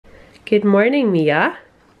Good morning, Mia.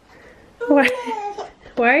 Why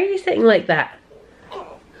are you sitting like that?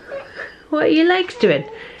 What are your legs doing?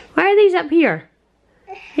 Why are these up here?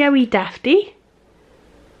 Yeah, wee dafty.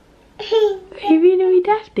 Are you being a wee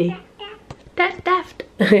dafty? That's daft.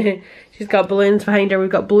 She's got balloons behind her. We've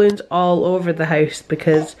got balloons all over the house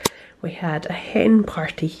because we had a hen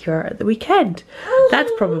party here at the weekend.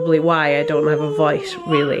 That's probably why I don't have a voice,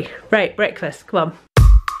 really. Right, breakfast, come on.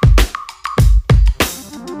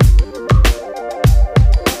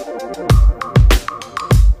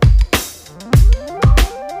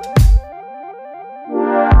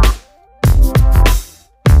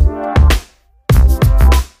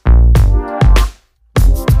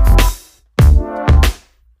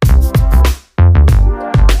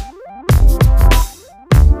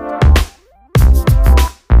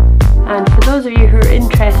 Those of you who are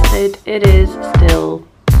interested, it is still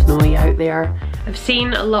snowy out there. I've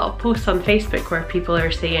seen a lot of posts on Facebook where people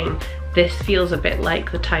are saying this feels a bit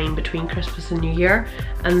like the time between Christmas and New Year,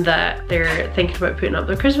 and that they're thinking about putting up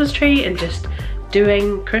their Christmas tree and just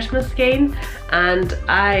doing Christmas again. And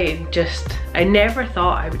I never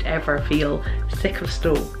thought I would ever feel sick of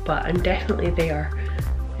snow, but I'm definitely there.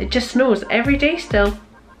 It just snows every day still.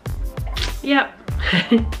 Yep.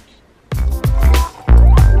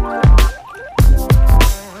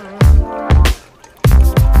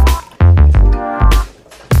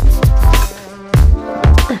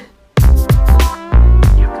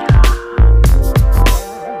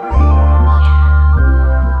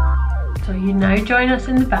 Join us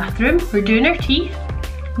in the bathroom. We're doing our teeth.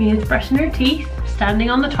 Mia's brushing her teeth, standing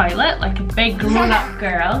on the toilet like a big grown-up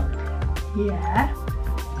girl. Yeah.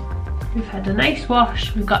 We've had a nice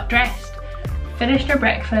wash, we've got dressed, finished our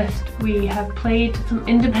breakfast. We have played some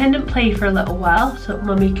independent play for a little while so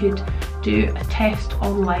Mummy could do a test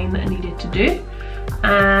online that I needed to do.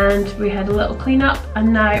 And we had a little clean up,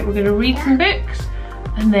 and now we're going to read some books,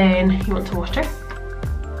 and then you want some water?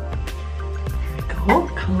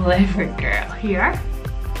 Oh, clever girl. Here.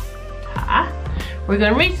 Ha. We're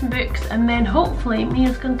going to read some books and then hopefully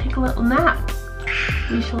Mia's going to take a little nap.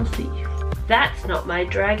 We shall see. That's not my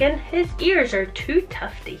dragon. His ears are too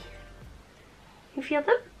tufty. You feel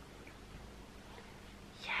them?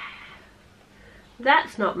 Yeah.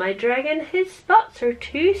 That's not my dragon. His spots are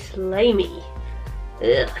too slimy.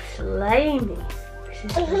 Ugh, slimy. This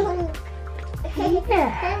is slimy.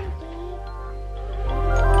 Yeah.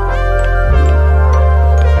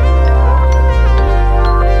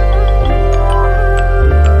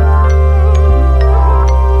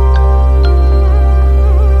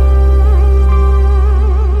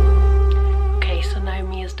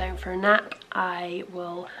 For a nap, I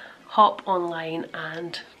will hop online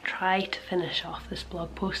and try to finish off this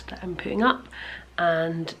blog post that I'm putting up,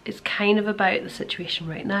 and it's kind of about the situation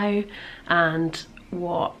right now and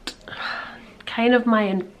what kind of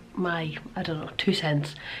my I don't know, 2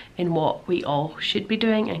 cents in what we all should be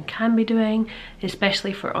doing and can be doing,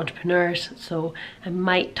 especially for entrepreneurs. So I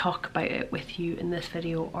might talk about it with you in this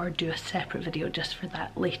video or do a separate video just for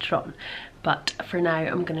that later on. But for now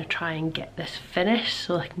I'm going to try and get this finished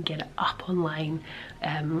so I can get it up online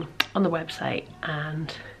on the website,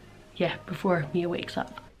 and yeah, before Mia wakes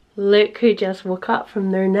up. Look who just woke up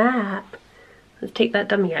from their nap. Let's take that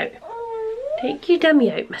dummy out. Take your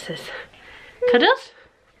dummy out, missus. Cuddles?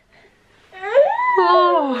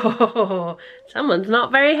 Oh, someone's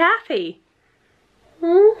not very happy.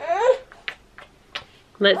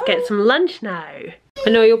 Let's get some lunch now. I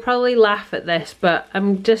know you'll probably laugh at this, but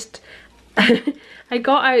I'm just... I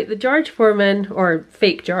got out the George Foreman, or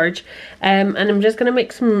fake George, and I'm just gonna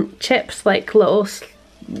make some chips, like little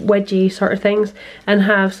wedgie sort of things, and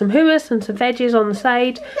have some hummus and some veggies on the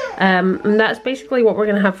side, and that's basically what we're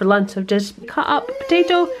gonna have for lunch. I've just cut up a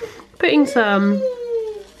potato, putting some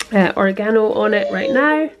oregano on it right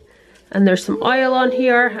now, and there's some oil on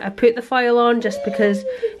here. I put the foil on just because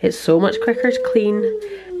it's so much quicker to clean,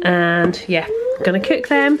 and yeah, I'm gonna cook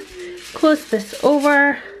them, close this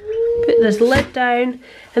over, put this lid down,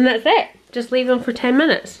 and that's it. Just leave them for 10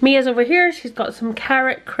 minutes. Mia's over here, she's got some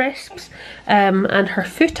carrot crisps and her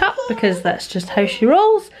foot up because that's just how she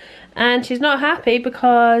rolls, and she's not happy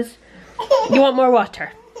because you want more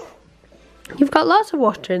water. You've got lots of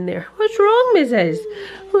water in there. What's wrong, Mrs.?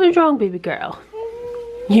 What's wrong, baby girl?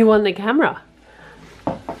 You want the camera?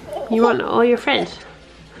 You want all your friends?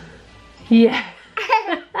 Yeah.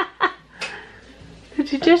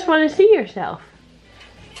 Did you just want to see yourself?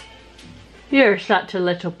 You're such a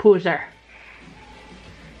little poser.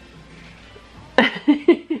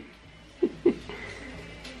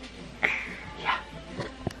 Yeah.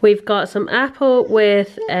 We've got some apple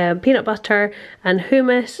with peanut butter and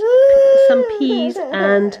hummus, some peas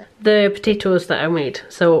and the potatoes that I made.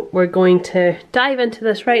 So we're going to dive into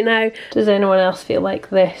this right now. Does anyone else feel like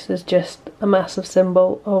this is just a massive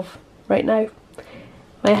symbol of right now?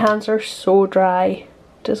 My hands are so dry,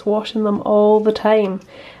 just washing them all the time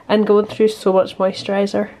and going through so much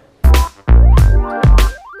moisturiser.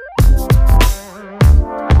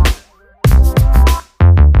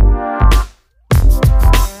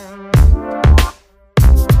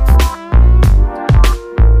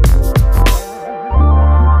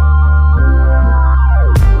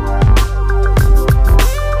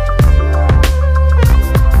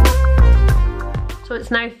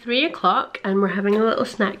 Now 3 o'clock and we're having a little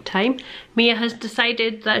snack time. Mia has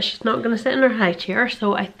decided that she's not going to sit in her high chair,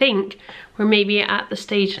 so I think we're maybe at the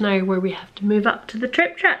stage now where we have to move up to the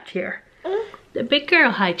trip trap chair, the big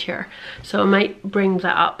girl high chair. So I might bring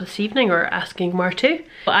that up this evening or asking where to.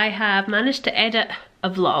 I have managed to edit a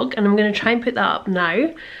vlog and I'm going to try and put that up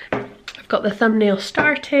now. I've got the thumbnail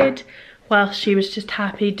started while she was just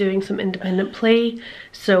happy doing some independent play,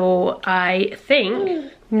 so I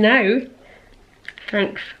think now.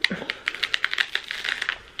 Thanks.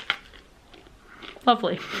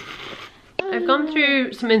 Lovely. I've gone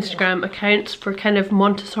through some Instagram accounts for kind of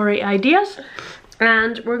Montessori ideas,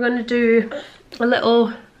 and we're going to do a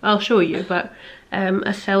little, I'll show you, but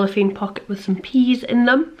a cellophane pocket with some peas in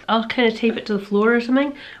them. I'll kind of tape it to the floor or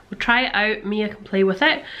something. We'll try it out, Mia can play with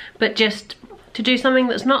it, but just to do something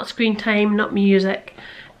that's not screen time, not music,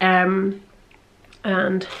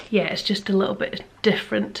 and yeah, it's just a little bit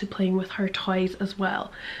different to playing with her toys as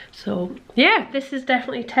well. So yeah, this is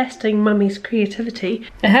definitely testing mummy's creativity.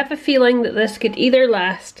 I have a feeling that this could either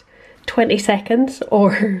last 20 seconds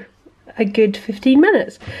or a good 15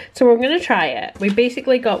 minutes. So we're going to try it. We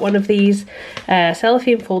basically got one of these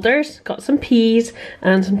cellophane folders, got some peas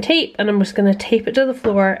and some tape, and I'm just going to tape it to the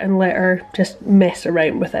floor and let her just mess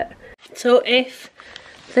around with it. So if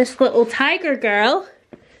this little tiger girl,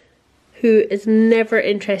 who is never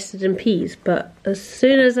interested in peas, but as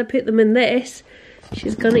soon as I put them in this,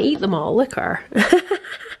 she's gonna eat them all. Look at her.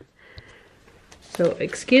 So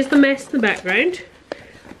excuse the mess in the background.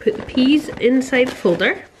 Put the peas inside the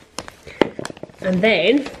folder, and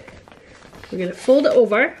then we're gonna fold it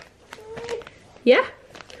over. Yeah,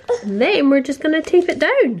 and then we're just gonna tape it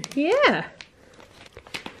down. Yeah.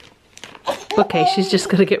 Okay, she's just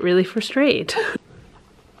gonna get really frustrated.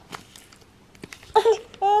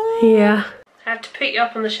 Yeah. I have to put you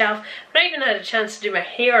up on the shelf. I've not even had a chance to do my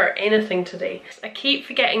hair or anything today. I keep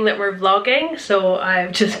forgetting that we're vlogging, so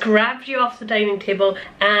I've just grabbed you off the dining table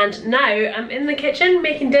and now I'm in the kitchen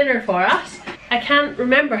making dinner for us. I can't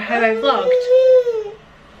remember how I vlogged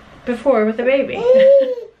before with the baby.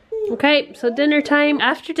 Okay, so dinner time.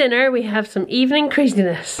 After dinner we have some evening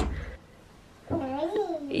craziness.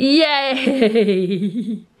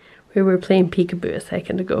 Yay! We were playing peekaboo a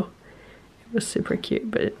second ago. It was super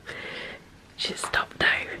cute, but she stopped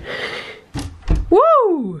now.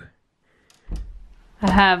 Woo!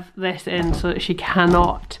 I have this in so that she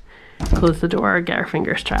cannot close the door or get her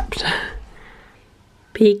fingers trapped.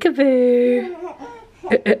 Peekaboo!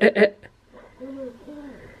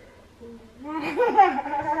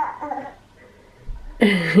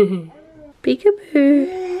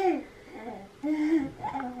 Peekaboo!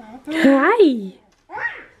 Hi!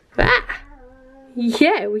 Ah.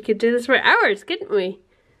 Yeah, we could do this for hours, couldn't we?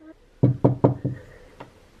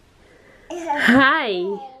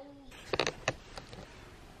 Hi.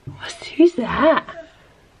 Who's that?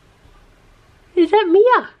 Is that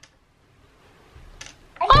Mia?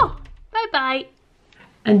 Oh, bye-bye.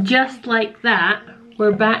 And just like that,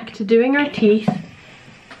 we're back to doing our teeth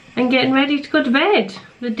and getting ready to go to bed.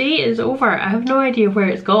 The day is over. I have no idea where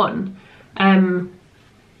it's gone.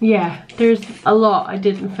 Yeah, there's a lot I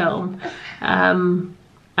didn't film. And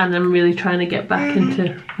I'm really trying to get back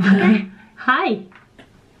into hi,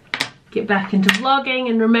 get back into vlogging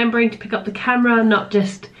and remembering to pick up the camera, not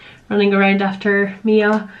just running around after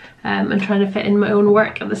Mia and trying to fit in my own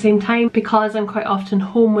work at the same time, because I'm quite often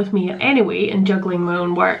home with Mia anyway and juggling my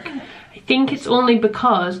own work. I think it's only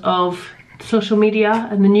because of social media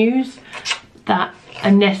and the news that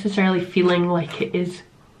I'm necessarily feeling like it is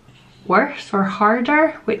worse or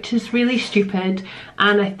harder, which is really stupid.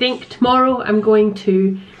 And I think tomorrow I'm going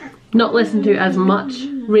to not listen to as much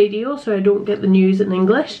radio so I don't get the news in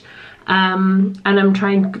English, and I'm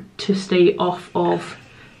trying to stay off of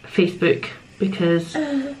Facebook because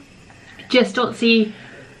I just don't see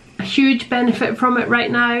a huge benefit from it right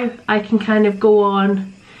now. I can kind of go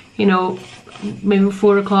on, you know, maybe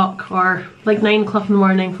 4 o'clock or like 9 o'clock in the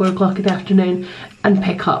morning, 4 o'clock in the afternoon, and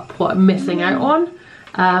pick up what I'm missing out on.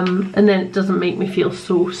 And then it doesn't make me feel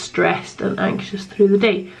so stressed and anxious through the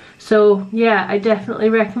day. So yeah, I definitely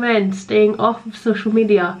recommend staying off of social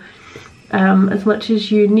media as much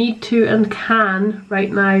as you need to and can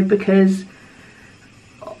right now, because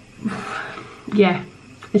yeah,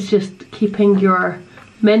 it's just keeping your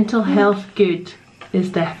mental health good is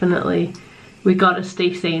definitely, we gotta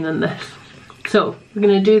stay sane in this. So we're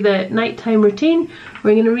gonna do the nighttime routine.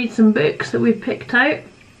 We're gonna read some books that we've picked out,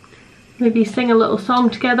 maybe sing a little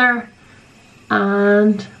song together,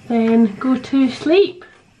 and then go to sleep.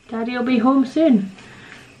 Daddy will be home soon.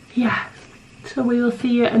 Yeah, so we will see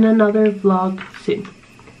you in another vlog soon.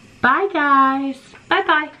 Bye guys. Bye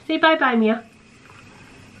bye. Say bye bye, Mia.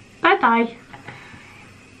 Bye bye.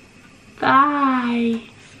 Bye.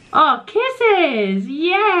 Oh, kisses!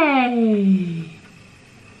 Yay!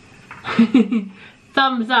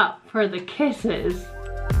 Thumbs up for the kisses.